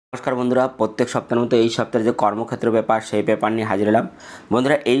নমস্কার বন্ধুরা, প্রত্যেক সপ্তাহের মতো এই সপ্তাহের যে কর্মক্ষেত্র ব্যাপার সেই পেপার নিয়ে হাজির হলাম।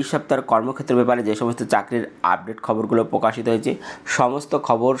 বন্ধুরা, এই সপ্তাহের কর্মক্ষেত্র ব্যাপারে যে সমস্ত চাকরির আপডেট খবরগুলো প্রকাশিত হয়েছে সমস্ত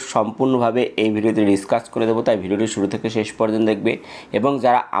খবর সম্পূর্ণভাবে এই ভিডিওতে ডিসকাস করে দেবো, তাই ভিডিওটি শুরু থেকে শেষ পর্যন্ত দেখবে। এবং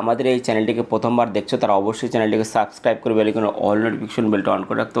যারা আমাদের এই চ্যানেলটিকে প্রথমবার দেখছো তারা অবশ্যই চ্যানেলটিকে সাবস্ক্রাইব করে বেল আইকন অল নোটিফিকেশন বেলটা অন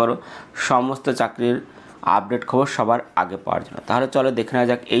করে রাখতে পারো সমস্ত চাকরির আপডেট খবর সবার আগে পাওয়ার জন্য। তাহলে চলো দেখে নেওয়া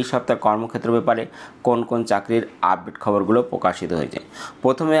যাক এই সপ্তাহের কর্মক্ষেত্র ব্যাপারে কোন কোন চাকরির আপডেট খবরগুলো প্রকাশিত হয়েছে।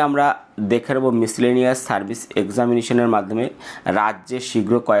 প্রথমে আমরা দেখে নেব মিসলেনিয়াস সার্ভিস এক্সামিনেশনের মাধ্যমে রাজ্যে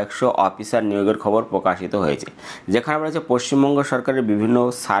শীঘ্র কয়েকশো অফিসার নিয়োগের খবর প্রকাশিত হয়েছে, যেখানে আমরা হচ্ছে পশ্চিমবঙ্গ সরকারের বিভিন্ন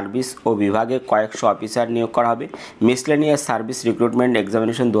সার্ভিস ও বিভাগে কয়েকশো অফিসার নিয়োগ করা হবে। মিসলেনিয়াস সার্ভিস রিক্রুটমেন্ট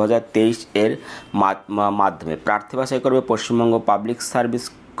এক্সামিনেশন 2023 এর মাধ্যমে প্রার্থী বাছাই করবে পশ্চিমবঙ্গ পাবলিক সার্ভিস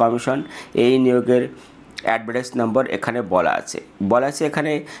কমিশন। এই নিয়োগের অ্যাডভার্টাইজ নম্বর এখানে বলা আছে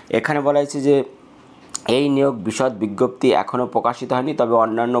এখানে বলা আছে যে এই নিয়োগ বিশদ বিজ্ঞপ্তি এখনও প্রকাশিত হয়নি, তবে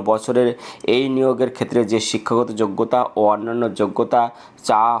অন্যান্য বছরের এই নিয়োগের ক্ষেত্রে যে শিক্ষাগত যোগ্যতা ও অন্যান্য যোগ্যতা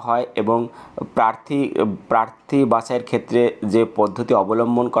চাওয়া হয় এবং প্রার্থী বাছাইয়ের ক্ষেত্রে যে পদ্ধতি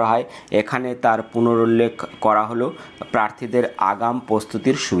অবলম্বন করা হয় এখানে তার পুনরুল্লেখ করা হলো প্রার্থীদের আগাম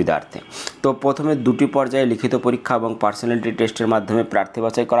প্রস্তুতির সুবিধার্থে। তো প্রথমে দুটি পর্যায়ে লিখিত পরীক্ষা এবং পার্সোনালিটি টেস্টের মাধ্যমে প্রার্থী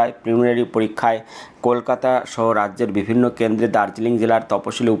বাছাই করা হয়। প্রিলিমিনারি পরীক্ষায় কলকাতা সহ রাজ্যের বিভিন্ন কেন্দ্রে দার্জিলিং জেলার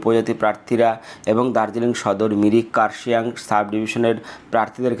তপশিলি উপজাতি প্রার্থীরা এবং দার্জিলিং সদর মিরিক কার্শিয়াং সাব ডিভিশনের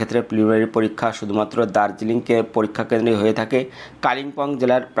প্রার্থীদের ক্ষেত্রে প্রিলিমিনারি পরীক্ষা শুধুমাত্র দার্জিলিংকে পরীক্ষা কেন্দ্রে হয়ে থাকে। কালিম্পং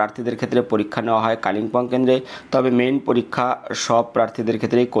জেলার প্রার্থীদের ক্ষেত্রে পরীক্ষা নেওয়া হয় কালিম্পং কেন্দ্রে, তবে মেইন পরীক্ষা সব প্রার্থীদের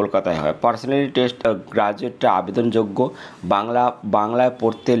ক্ষেত্রেই কলকাতায় হয়। পার্সোনালিটি টেস্ট গ্রাজুয়েটরা আবেদনযোগ্য, বাংলায়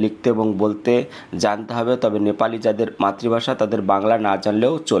পড়তে লিখতে এবং বলতে জানতে হবে, তবে নেপালি যাদের মাতৃভাষা তাদের বাংলা না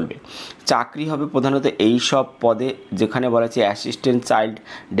জানলেও চলবে। চাকরি হবে প্রধানত এই সব পদে, যেখানে বলা আছে assistant child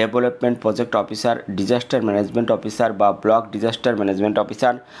development project officer, disaster management officer বা block disaster management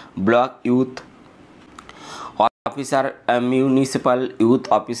officer, block youth officer, municipal youth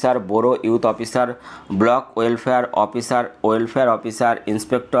officer, বোরো youth officer, block welfare officer,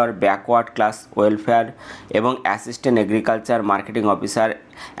 inspector backward class welfare এবং assistant agriculture marketing officer,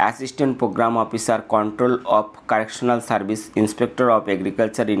 assistant programme officer, control of correctional service, inspector of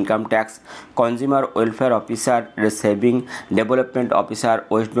agriculture income tax, consumer welfare officer, saving development officer,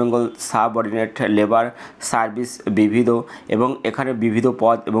 West Bengal subordinate labour service এবং এখানে বিবিধ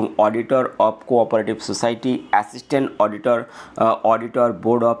পদ এবং auditor of cooperative society, assistant auditor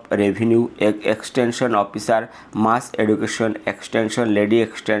board of revenue extension officer, mass education extension lady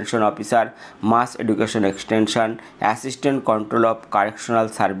extension officer, mass education extension, assistant control of correctional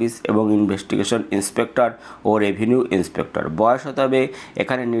service এবং investigation inspector ও revenue inspector. বয়স হতে হবে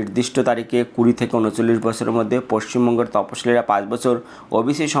এখানে নির্দিষ্ট তারিখে 20 থেকে 39 বছরের মধ্যে। পশ্চিমবঙ্গের তপশিলীরা 5 বছর,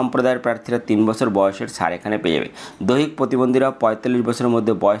 ওবিসি সম্প্রদায়ের প্রার্থীরা 3 বছর বয়সের ছাড় এখানে পেয়ে যাবে। দৈহিক প্রতিবন্ধীরা 45 বছরের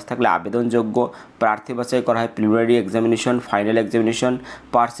মধ্যে বয়স থাকলে আবেদনযোগ্য। প্রার্থী বাছাই করা হয় preliminary examination, final examination,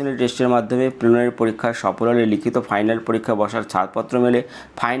 personal টেস্টের মাধ্যমে। প্রিলিমিনারি পরীক্ষায় সফল হলে লিখিত ফাইনাল পরীক্ষায় বসার ছাড়পত্র মেলে।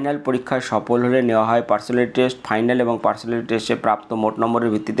 ফাইনাল পরীক্ষায় সফল হলে নেওয়া হয় পার্সোনালিটি টেস্ট। ফাইনাল এবং পার্সোনালিটি টেস্টে প্রাপ্ত মোট নম্বরের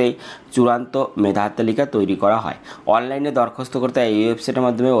ভিত্তিতেই চূড়ান্ত মেধা তালিকা তৈরি করা হয়। অনলাইনে দরখাস্ত করতে হয় এই ওয়েবসাইটের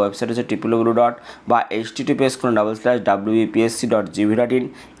মাধ্যমে। ওয়েবসাইট হচ্ছে https://wbpsc.gov.in।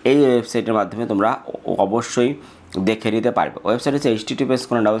 এই ওয়েবসাইটের মাধ্যমে তোমরা অবশ্যই দেখে নিতে পারবে। ওয়েবসাইট হচ্ছে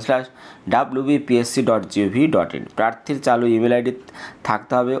https://wbpsc.gov.in। প্রার্থীর চালু ইমেল আইডি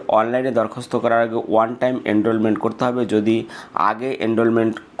থাকতে হবে। অনলাইনে দরখাস্ত করার আগে ওয়ান টাইম এনরোলমেন্ট করতে হবে। যদি আগে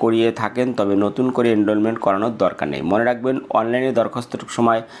এনরোলমেন্ট করিয়ে থাকেন তবে নতুন করে এনরোলমেন্ট করানোর দরকার নেই। মনে রাখবেন, অনলাইনে দরখাস্তের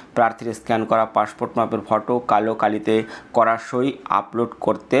সময় প্রার্থীর স্ক্যান করা পাসপোর্ট মাপের ফটো কালো কালিতে করা সই আপলোড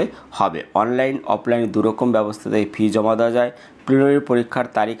করতে হবে। অনলাইন অফলাইন দুরকম ব্যবস্থাতেই ফি জমা দেওয়া যায়। প্রিলিমিনারি পরীক্ষার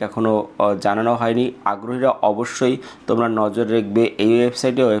তারিখ এখনও জানানো হয়নি। আগ্রহীরা অবশ্যই তোমরা নজর রাখবে এই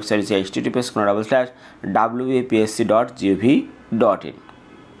ওয়েবসাইটে হচ্ছে https://wbpsc.gov.in।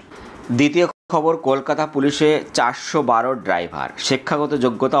 দ্বিতীয় খবর, কলকাতা পুলিশে 412 ড্রাইভার, শিক্ষাগত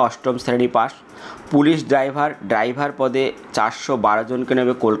যোগ্যতা 8ম শ্রেণী পাস। পুলিশ ড্রাইভার পদে 412 জনকে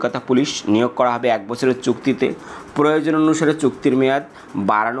নেবে কলকাতা পুলিশ। নিয়োগ করা হবে 1 বছরের চুক্তিতে। প্রয়োজন অনুসারে চুক্তির মেয়াদ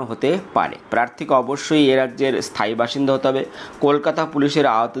বাড়ানো হতে পারে। প্রার্থীকে অবশ্যই এ রাজ্যের স্থায়ী বাসিন্দা হতে হবে। কলকাতা পুলিশের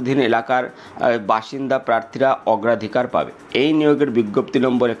আওতাধীন এলাকার বাসিন্দা প্রার্থীরা অগ্রাধিকার পাবে। এই নিয়োগের বিজ্ঞপ্তি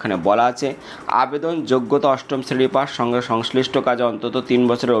নম্বর এখানে বলা আছে। আবেদন যোগ্যতা 8ম শ্রেণী পাস, সঙ্গে সংশ্লিষ্ট কাজে অন্তত 3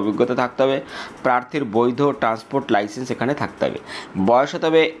 বছরের অভিজ্ঞতা থাকতে হবে। প্রার্থীর বৈধ ট্রান্সপোর্ট লাইসেন্স এখানে থাকতে হবে। বয়স হতে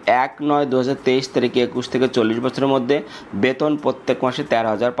হবে 1/9/2023 তারিখে 21 থেকে 40 বছরের মধ্যে। বেতন প্রত্যেক মাসে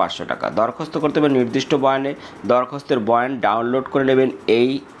 13,500 টাকা। দরখাস্ত করতে হবে নির্দিষ্ট বয়ানে। দরখাস্তের বয়ান ডাউনলোড করে নেবেন এই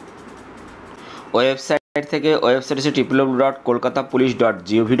ওয়েবসাইট থেকে ওয়েবসাইট আছে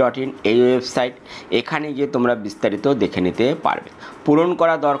www.kolkatapolice.gov.in। এই ওয়েবসাইট, এখানে গিয়ে তোমরা বিস্তারিত দেখে নিতে পারবে। পূরণ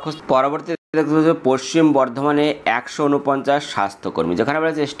করা দরখাস্ত পরবর্তী দেখতে পাচ্ছ পশ্চিম বর্ধমানে 149 স্বাস্থ্যকর্মী, যেখানে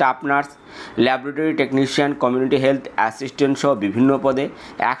বলা staff nurse, laboratory technician, community health assistant সহ বিভিন্ন পদে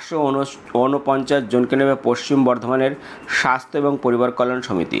 149 জনকে নেবে পশ্চিম বর্ধমানের স্বাস্থ্য এবং পরিবার কল্যাণ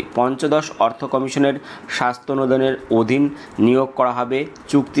সমিতি। পঞ্চদশ অর্থ কমিশনের স্বাস্থ্য অনুদানের অধীন নিয়োগ করা হবে।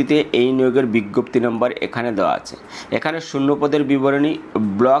 চুক্তিতে এই নিয়োগের বিজ্ঞপ্তি নম্বর এখানে দেওয়া আছে। এখানে শূন্য পদের বিবরণী: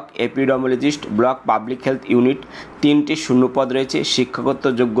 block epidemiologist, block public health unit, 3টি শূন্য পদ রয়েছে। শিক্ষাগত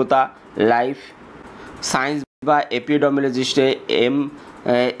যোগ্যতা লাইফ সায়েন্স বা এপিডেমিওলজিস্টে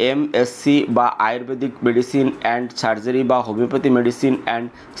এমএসসি বা আয়ুর্বেদিক মেডিসিন অ্যান্ড সার্জারি বা হোমিওপ্যাথি মেডিসিন অ্যান্ড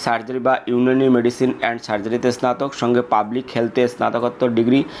সার্জারি বা ইউনানি মেডিসিন অ্যান্ড সার্জারিতে স্নাতক, সঙ্গে পাবলিক হেলথে স্নাতকোত্তর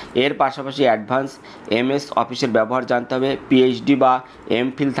ডিগ্রি। এর পাশাপাশি অ্যাডভান্স এমএস অফিসের ব্যবহার জানতে হবে। পিএইচডি বা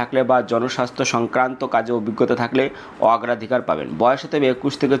এমফিল থাকলে বা জনস্বাস্থ্য সংক্রান্ত কাজে অভিজ্ঞতা থাকলে অগ্রাধিকার পাবেন। বয়স হতে হবে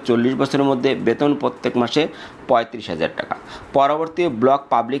 21 থেকে 40 বছরের মধ্যে। বেতন প্রত্যেক মাসে 35,000 টাকা। পরবর্তী block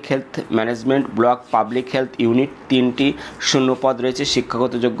public health management, block public health unit, 3টি শূন্য পদ রয়েছে।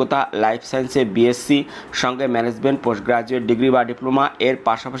 শিক্ষাগত যোগ্যতা লাইফ সায়েন্সে বিএসসি, সঙ্গে ম্যানেজমেন্ট পোস্ট গ্রাজুয়েট ডিগ্রি বা ডিপ্লোমা। এর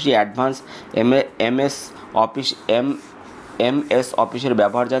পাশাপাশি অ্যাডভান্স এমএস অফিসের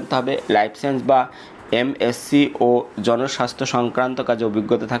ব্যবহার জানতে হবে। লাইফ সায়েন্স বা এমএসসি ও জনস্বাস্থ্য সংক্রান্ত কাজে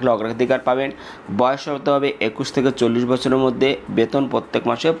অভিজ্ঞতা থাকলে অগ্রাধিকার পাবেন। বয়স হতে হবে 21 থেকে 40 বছরের মধ্যে। বেতন প্রত্যেক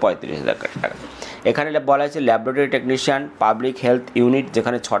মাসে 35,000 টাকা। এখানে বলা হয়েছে laboratory technician, public health unit,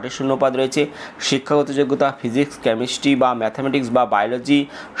 যেখানে 6টি শূন্যপদ রয়েছে। শিক্ষাগত যোগ্যতা ফিজিক্স, কেমিস্ট্রি বা ম্যাথামেটিক্স বা বায়োলজি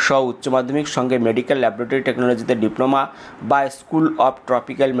সহ উচ্চ মাধ্যমিক, সঙ্গে মেডিকেল ল্যাবরেটরি টেকনোলজিতে ডিপ্লোমা বা স্কুল অফ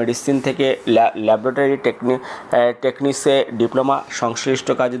ট্রপিক্যাল মেডিসিন থেকে ল্যাবরেটরি টেকনিক্সে ডিপ্লোমা। সংশ্লিষ্ট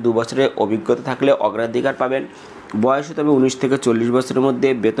কাজে 2 বছরের অভিজ্ঞতা থাকলে অগ্রাধিকার পাবেন। বয়স হতে হবে 19 থেকে 40 বছরের মধ্যে।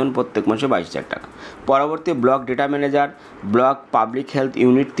 বেতন প্রত্যেক মাসে 22,000 টাকা। পরবর্তী block data manager, block public health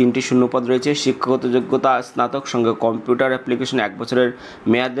unit, 3টি শূন্যপদ রয়েছে। শিক্ষাগত যোগ্যতা স্নাতক, সঙ্গে কম্পিউটার অ্যাপ্লিকেশন 1 বছরের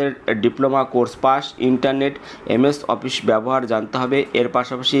মেয়াদের diploma course pass. Internet MS office ব্যবহার জানতে হবে। এর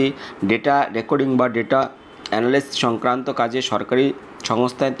পাশাপাশি ডেটা রেকর্ডিং বা ডেটা অ্যানালিস্ট সংক্রান্ত কাজে সরকারি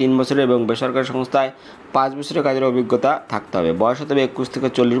সংস্থায় 3 বছরের এবং বেসরকারি সংস্থায় 5 বছরের কাজের অভিজ্ঞতা থাকতে হবে। বয়স হতে হবে 21 থেকে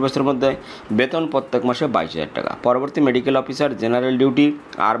 40 বছরের মধ্যে। বেতন প্রত্যেক মাসে 22,000 টাকা। পরবর্তী medical officer general duty,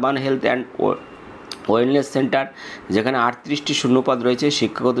 urban health and wellness centre, যেখানে 38টি শূন্যপদ রয়েছে।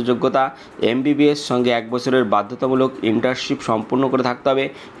 শিক্ষাগত যোগ্যতা এমবিবিএস, সঙ্গে 1 বছরের বাধ্যতামূলক ইন্টার্নশিপ সম্পূর্ণ করে থাকতে হবে।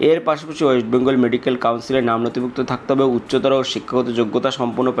 এর পাশাপাশি ওয়েস্ট বেঙ্গল মেডিকেল কাউন্সিলের নাম নথিভুক্ত থাকতে হবে। উচ্চতর ও শিক্ষাগত যোগ্যতা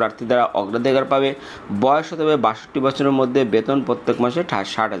সম্পন্ন প্রার্থী দ্বারা অগ্রাধিকার পাবে। বয়স হতে হবে 62 বছরের মধ্যে। বেতন প্রত্যেক মাসে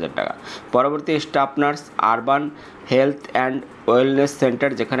 60,000 টাকা। পরবর্তী staff nurse, urban health and wellness centre,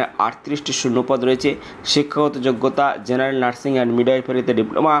 যেখানে 38টি শূন্যপদ রয়েছে। শিক্ষাগত যোগ্যতা জেনারেল নার্সিং অ্যান্ড মিডওয়াইফারিতে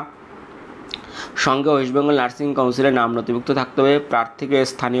ডিপ্লোমা, সঙ্গে ওয়েস্ট বেঙ্গল নার্সিং কাউন্সিলের নাম নথিভুক্ত থাকতে হবে। প্রার্থীকে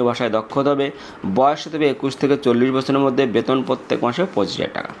স্থানীয় ভাষায় দক্ষ হতে হবে। বয়স হতে হবে 21 থেকে 40 বছরের মধ্যে। বেতন প্রত্যেক মাসে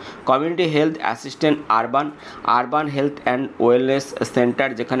 25,000 টাকা। Community health assistant, urban health and wellness centre,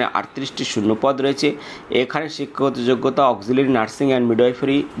 যেখানে 38টি শূন্যপদ রয়েছে। এখানে শিক্ষাগত যোগ্যতা অক্সিলারি নার্সিং অ্যান্ড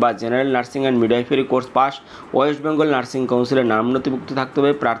মিডওয়াইফারি বা general nursing and midwifery course pass. West Bengal nursing কাউন্সিলের নাম নথিভুক্ত থাকতে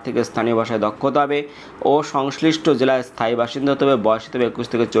হবে। প্রার্থীকে স্থানীয় ভাষায় দক্ষ হতে হবে ও সংশ্লিষ্ট জেলায় স্থায়ী বাসিন্দা হতে হবে। বয়স হতে হবে 21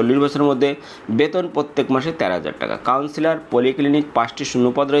 থেকে 40 বছরের মধ্যে। বেতন প্রত্যেক মাসে 13,000 টাকা। কাউন্সিলর পলিক্লিনিক, 5টি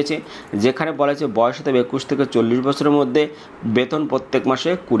শূন্যপদ রয়েছে। যেখানে বলা হয়েছে বয়স হতে হবে 21 থেকে 40 বছরের মধ্যে। বেতন প্রত্যেক মাসে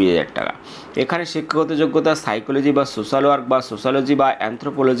 20,000 টাকা। এখানে শিক্ষাগত যোগ্যতা সাইকোলজি বা সোশ্যাল ওয়ার্ক বা সোশ্যালজি বা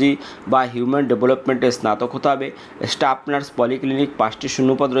অ্যানথ্রোপোলজি বা হিউম্যান ডেভেলপমেন্টে স্নাতক হতে হবে। স্টাফ নার্স পলিক্লিনিক, 5টি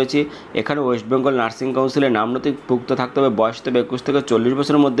শূন্যপদ রয়েছে। এখানে ওয়েস্ট বেঙ্গল নার্সিং কাউন্সিলের নাম নথিভুক্ত থাকতে হবে। বয়স হতে হবে 21 থেকে 40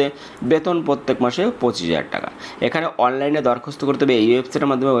 বছরের মধ্যে। বেতন প্রত্যেক মাসে 25,000 টাকা। এখানে অনলাইনে দরখাস্ত করতে হবে এই ওয়েবসাইটের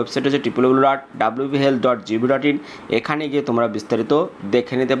মাধ্যমে। ওয়েবসাইট হচ্ছে www.wvhealth.gov.in। এখানে গিয়ে তোমরা বিস্তারিত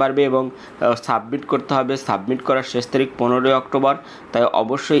দেখে নিতে পারবে এবং সাবমিট করতে হবে। সাবমিট করার শেষ তারিখ 15 অক্টোবর। তাই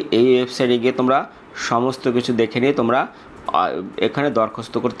অবশ্যই এই ওয়েবসাইটে গিয়ে তোমরা সমস্ত কিছু দেখে নিয়ে তোমরা এখানে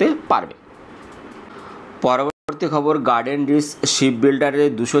দরখাস্ত করতে পারবে। পরবর্তী খবর, গার্ডেন রিচ শিপ বিল্ডারে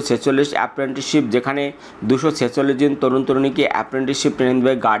 246 অ্যাপ্রেন্টিসশিপ, যেখানে 246 জন তরুণ তরুণীকে অ্যাপ্রেন্টিসশিপ ট্রেনিং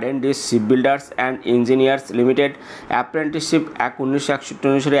দেবে garden reach ship builders and engineers limited. Apprenticeship 1961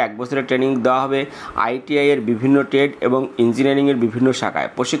 অনুসারে 1 বছরের ট্রেনিং দেওয়া হবে আইটিআই এর বিভিন্ন ট্রেড এবং ইঞ্জিনিয়ারিংয়ের বিভিন্ন শাখায়।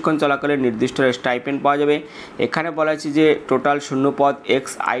 প্রশিক্ষণ চলাকালে নির্দিষ্ট স্টাইপেন্ড পাওয়া যাবে। এখানে বলা হয়েছে যে টোটাল শূন্যপদ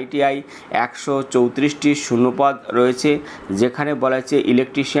এক্স আইটিআই 134টি শূন্যপদ রয়েছে। যেখানে বলা হয়েছে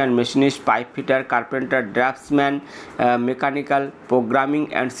electrician, machinist, pipe fitter, carpenter, draughtsman, salesman, mechanical, programming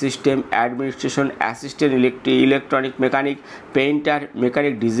and system administration, assistant electronic mechanic, painter,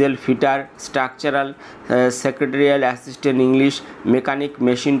 mechanic diesel fitter, structural, secretarial assistant English, mechanic,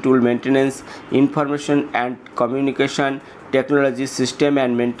 machine tool maintenance, information and communication technology, system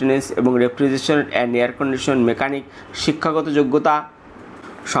and maintenance এবং refrigeration and air condition mechanic. শিক্ষাগত যোগ্যতা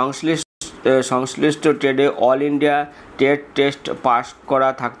সংশ্লিষ্ট ট্রেডে all India trade test pass করা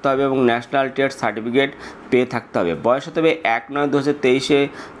থাকতে হবে এবং national trade certificate পেয়ে থাকতে হবে। বয়স হতে হবে 1/9/2023।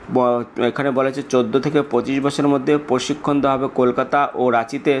 এখানে বলা হচ্ছে 14 থেকে 25 বছরের মধ্যে। প্রশিক্ষণ দেওয়া হবে কলকাতা ও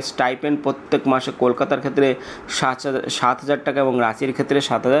রাঁচিতে। স্টাইপেন্ড প্রত্যেক মাসে কলকাতার ক্ষেত্রে 7,000 টাকা এবং রাঁচির ক্ষেত্রে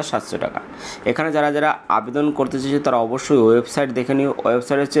 7,700 টাকা। এখানে যারা যারা আবেদন করতে চাইছে তারা অবশ্যই ওয়েবসাইট দেখে নিও।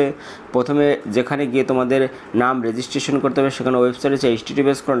 ওয়েবসাইট হচ্ছে প্রথমে যেখানে গিয়ে তোমাদের নাম রেজিস্ট্রেশন করতে হবে, সেখানে ওয়েবসাইট হচ্ছে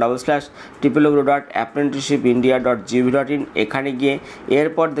https://www.apprenticeshipindia.gov.in। এখানে গিয়ে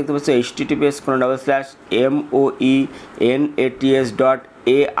এরপর দেখতে পাচ্ছ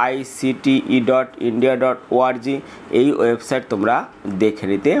https://moets.aicte.india.org। এই ওয়েবসাইট তোমরা দেখে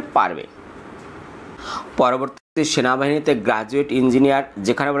নিতে পারবে। পরবর্তী সেনাবাহিনীতে গ্রাজুয়েট ইঞ্জিনিয়ার,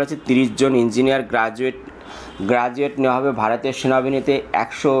 যেখানে বলা হচ্ছে 30 জন ইঞ্জিনিয়ার গ্রাজুয়েট নেওয়া হবে। ভারতীয় সেনাবাহিনীতে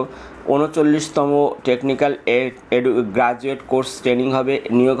 139তম টেকনিক্যাল গ্রাজুয়েট কোর্স ট্রেনিং হবে।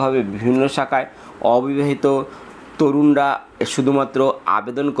 নিয়োগ হবে বিভিন্ন শাখায়। অবিবাহিত তরুণরা শুধুমাত্র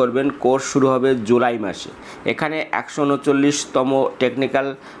আবেদন করবেন। কোর্স শুরু হবে জুলাই মাসে। এখানে 139তম টেকনিক্যাল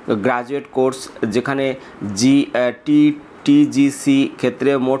গ্রাজুয়েট কোর্স, যেখানে টিজিসি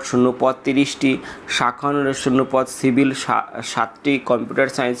ক্ষেত্রে মোট শূন্যপদ 30টি, শাখা অনুযায়ী শূন্যপদ সিভিল 7টি, কম্পিউটার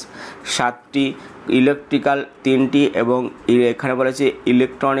সায়েন্স 7টি, ইলেকট্রিক্যাল 3টি এবং এখানে বলেছে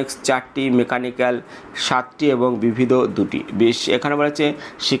ইলেকট্রনিক্স 4টি, মেকানিক্যাল 7টি এবং বিবিধ 2টি। এখানে বলেছে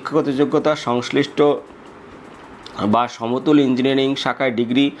শিক্ষাগত যোগ্যতা সংশ্লিষ্ট বা সমতুল ইঞ্জিনিয়ারিং শাখায়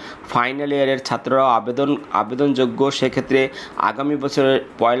ডিগ্রি ফাইনাল ইয়ারের ছাত্ররাও আবেদনযোগ্য। সেক্ষেত্রে আগামী বছরের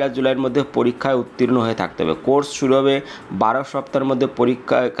 1 জুলাইয়ের মধ্যে পরীক্ষায় উত্তীর্ণ হয়ে থাকতে হবে। কোর্স শুরু হবে 12 সপ্তাহের মধ্যে।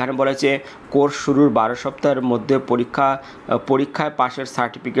 এখানে বলেছে কোর্স শুরুর 12 সপ্তাহের মধ্যে পরীক্ষায় পাশের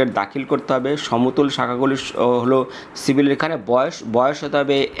সার্টিফিকেট দাখিল করতে হবে। সমতুল শাখাগুলি হলো সিভিল। এখানে বয়স হতে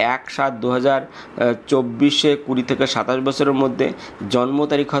হবে 1/7/2024 20 থেকে 27 বছরের মধ্যে। জন্ম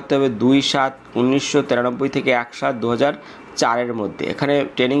তারিখ হতে হবে 2/7/1993 থেকে 1/7/2004 মধ্যে। এখানে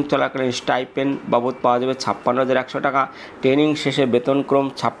ট্রেনিং চলাকালীন স্টাইপেন্ড বাবদ পাওয়া যাবে 56,100 টাকা। ট্রেনিং শেষে বেতনক্রম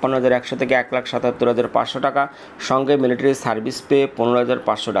 56,100 থেকে 1,77,500 টাকা। সঙ্গে মিলিটারি সার্ভিস পে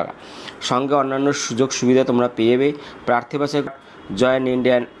 15,500 টাকা। সঙ্গে অন্যান্য সুযোগ সুবিধা তোমরা পেয়ে যাবে। প্রার্থী বাছাই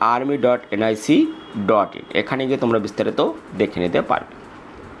joinindianarmy.nic.in। এখানে গিয়ে তোমরা বিস্তারিত দেখে নিতে পারবে।